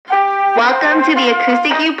Welcome to the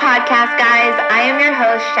Acoustic You podcast, guys. I am your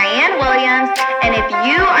host, Cheyenne Williams, and if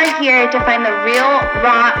you are here to find the real,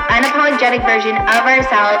 raw, unapologetic version of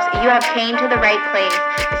ourselves, you have came to the right place.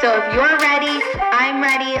 So if you're ready, I'm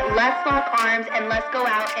ready. Let's lock arms and let's go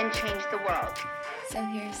out and change the world. So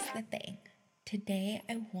here's the thing. Today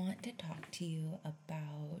I want to talk to you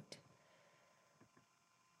about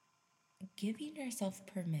giving yourself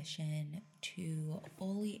permission to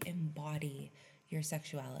fully embody your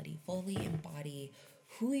sexuality, fully embody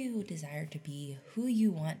who you desire to be, who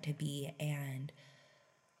you want to be, and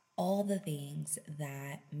all the things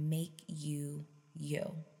that make you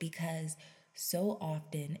you. Because so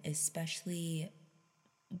often, especially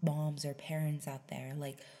moms or parents out there,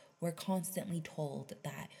 like, we're constantly told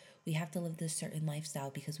that we have to live this certain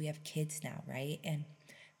lifestyle because we have kids now, right? And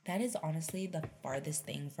that is honestly the farthest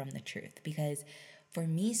thing from the truth, because for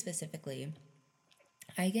me specifically,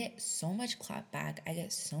 I get so much clapback, I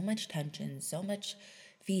get so much tension, so much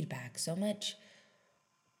feedback, so much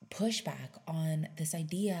pushback on this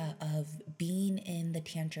idea of being in the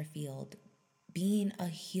Tantra field, being a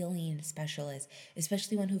healing specialist,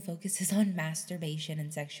 especially one who focuses on masturbation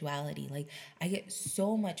and sexuality. Like, I get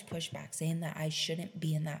so much pushback saying that I shouldn't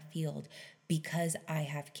be in that field because I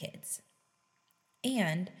have kids.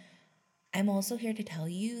 And I'm also here to tell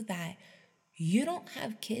you that you don't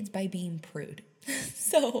have kids by being prude.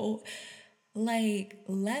 So, like,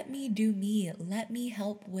 let me do me. Let me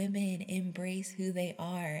help women embrace who they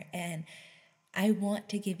are. And I want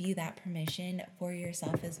to give you that permission for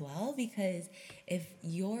yourself as well, because if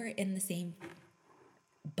you're in the same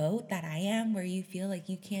boat that I am, where you feel like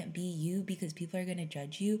you can't be you because people are going to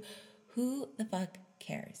judge you, who the fuck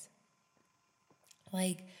cares?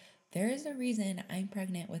 Like, there is a reason I'm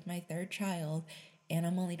pregnant with my third child and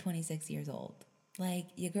I'm only 26 years old. Like,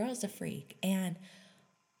 your girl's a freak. And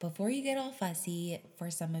before you get all fussy,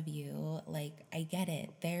 for some of you, like, I get it.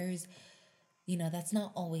 There's, that's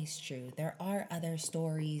not always true. There are other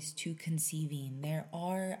stories to conceiving. There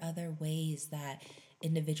are other ways that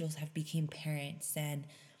individuals have become parents and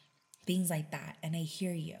things like that. And I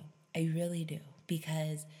hear you. I really do.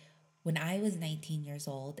 Because when I was 19 years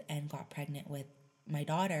old and got pregnant with my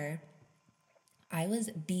daughter, I was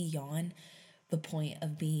beyond the point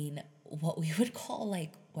of being what we would call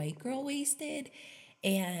like white girl wasted.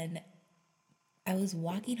 And I was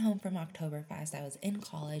walking home from Oktoberfest. I was in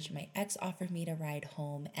college. My ex offered me to ride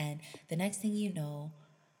home. And the next thing you know,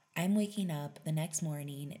 I'm waking up the next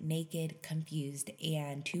morning naked, confused,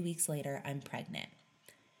 and 2 weeks later, I'm pregnant.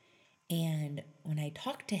 And when I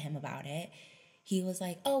talked to him about it, he was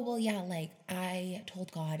like, oh, well, yeah, like, I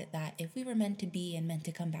told God that if we were meant to be and meant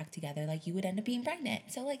to come back together, like, you would end up being pregnant.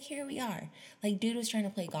 So, like, here we are. Like, dude was trying to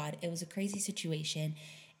play God. It was a crazy situation.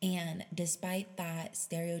 And despite that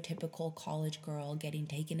stereotypical college girl getting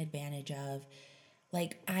taken advantage of,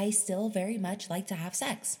 like, I still very much like to have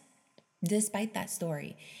sex, despite that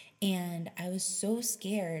story. And I was so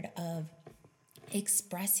scared of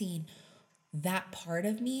expressing that part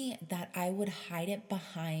of me that I would hide it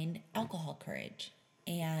behind alcohol courage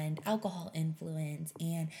and alcohol influence.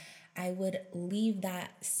 And I would leave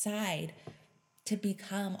that side to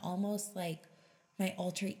become almost like my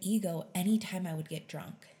alter ego anytime I would get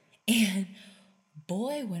drunk. And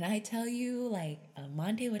boy, when I tell you, like,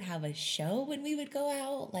 Monte would have a show when we would go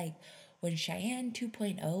out, like when Cheyenne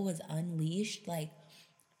 2.0 was unleashed, like,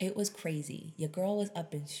 it was crazy. Your girl was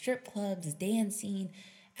up in strip clubs, dancing,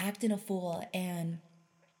 acting a fool. And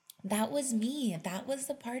that was me. That was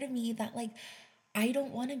the part of me that, like, I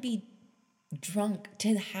don't want to be drunk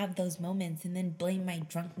to have those moments and then blame my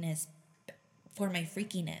drunkenness for my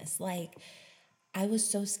freakiness. Like, I was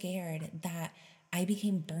so scared that I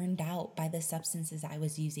became burned out by the substances I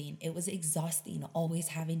was using. It was exhausting always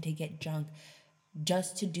having to get drunk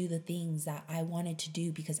just to do the things that I wanted to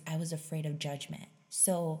do because I was afraid of judgment.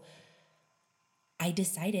 So I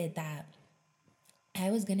decided that I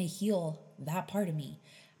was going to heal that part of me.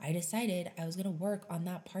 I decided I was going to work on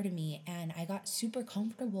that part of me, and I got super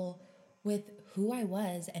comfortable with who I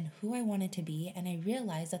was and who I wanted to be, and I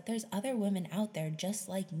realized that there's other women out there just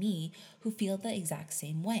like me who feel the exact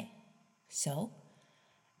same way. So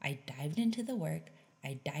I dived into the work,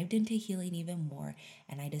 I dived into healing even more,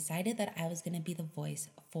 and I decided that I was going to be the voice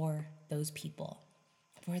for those people,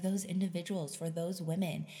 for those individuals, for those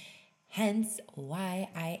women. Hence why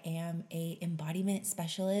I am a embodiment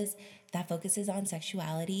specialist that focuses on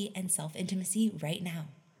sexuality and self-intimacy right now.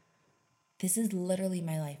 This is literally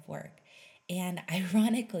my life work. And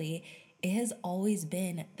ironically, it has always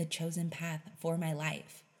been the chosen path for my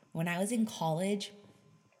life. When I was in college,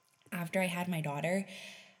 after I had my daughter,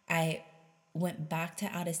 I went back to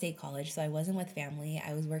out-of-state college, so I wasn't with family.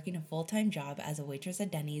 I was working a full-time job as a waitress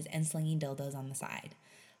at Denny's and slinging dildos on the side.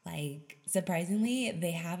 Like, surprisingly,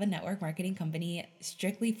 they have a network marketing company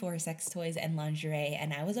strictly for sex toys and lingerie,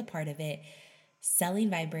 and I was a part of it, selling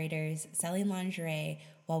vibrators, selling lingerie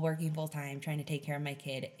while working full-time, trying to take care of my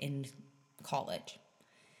kid in college.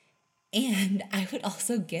 And I would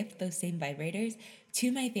also gift those same vibrators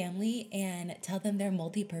to my family and tell them they're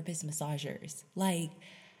multi-purpose massagers. Like,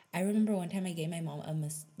 I remember one time I gave my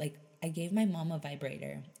mom a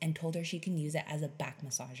vibrator and told her she can use it as a back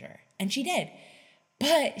massager. And she did.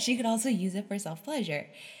 But she could also use it for self-pleasure.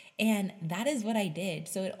 And that is what I did.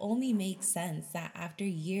 So it only makes sense that after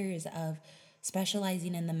years of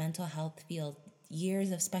specializing in the mental health field,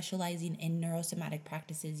 years of specializing in neurosomatic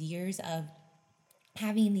practices, years of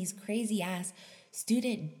having these crazy ass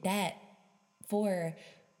student debt for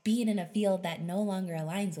being in a field that no longer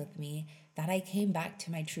aligns with me, that I came back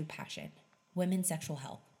to my true passion, women's sexual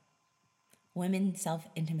health, women's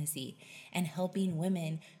self-intimacy, and helping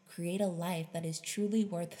women create a life that is truly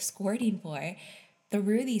worth squirting for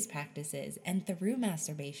through these practices and through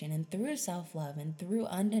masturbation and through self-love and through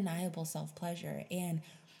undeniable self-pleasure. And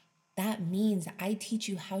that means I teach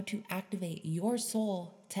you how to activate your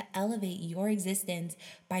soul to elevate your existence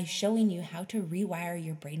by showing you how to rewire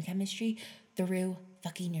your brain chemistry through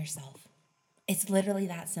fucking yourself. It's literally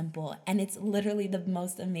that simple, and it's literally the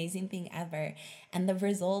most amazing thing ever. And the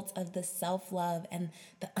results of the self-love and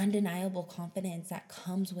the undeniable confidence that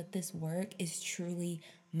comes with this work is truly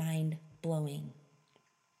mind-blowing.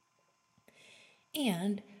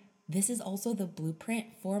 And this is also the blueprint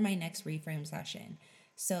for my next reframe session.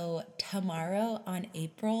 So tomorrow on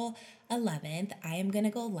April 11th, I am going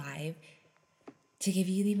to go live to give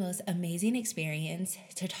you the most amazing experience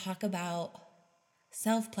to talk about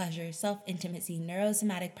self-pleasure, self-intimacy,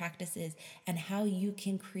 neurosomatic practices, and how you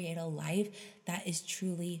can create a life that is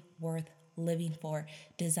truly worth living for,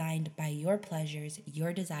 designed by your pleasures,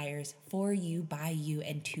 your desires, for you, by you,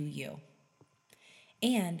 and to you.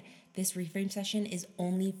 And this reframe session is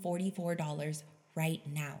only $44 right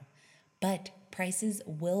now, but prices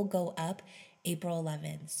will go up April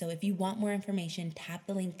 11th. So if you want more information, tap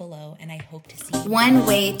the link below, and I hope to see you. One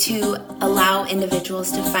way to allow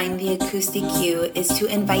individuals to find the acoustic you is to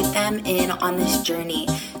invite them in on this journey.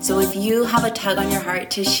 So if you have a tug on your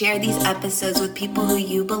heart to share these episodes with people who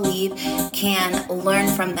you believe can learn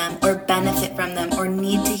from them or benefit from them or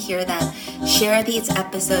need to hear them, share these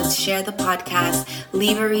episodes, share the podcast,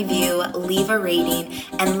 leave a review, leave a rating,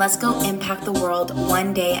 and let's go impact the world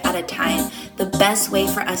one day at a time. The best way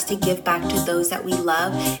for us to give back to those that we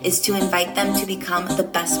love is to invite them to become the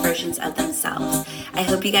best versions of themselves. I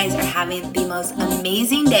hope you guys are having the most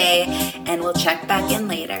amazing day, and we'll check back in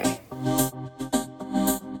later.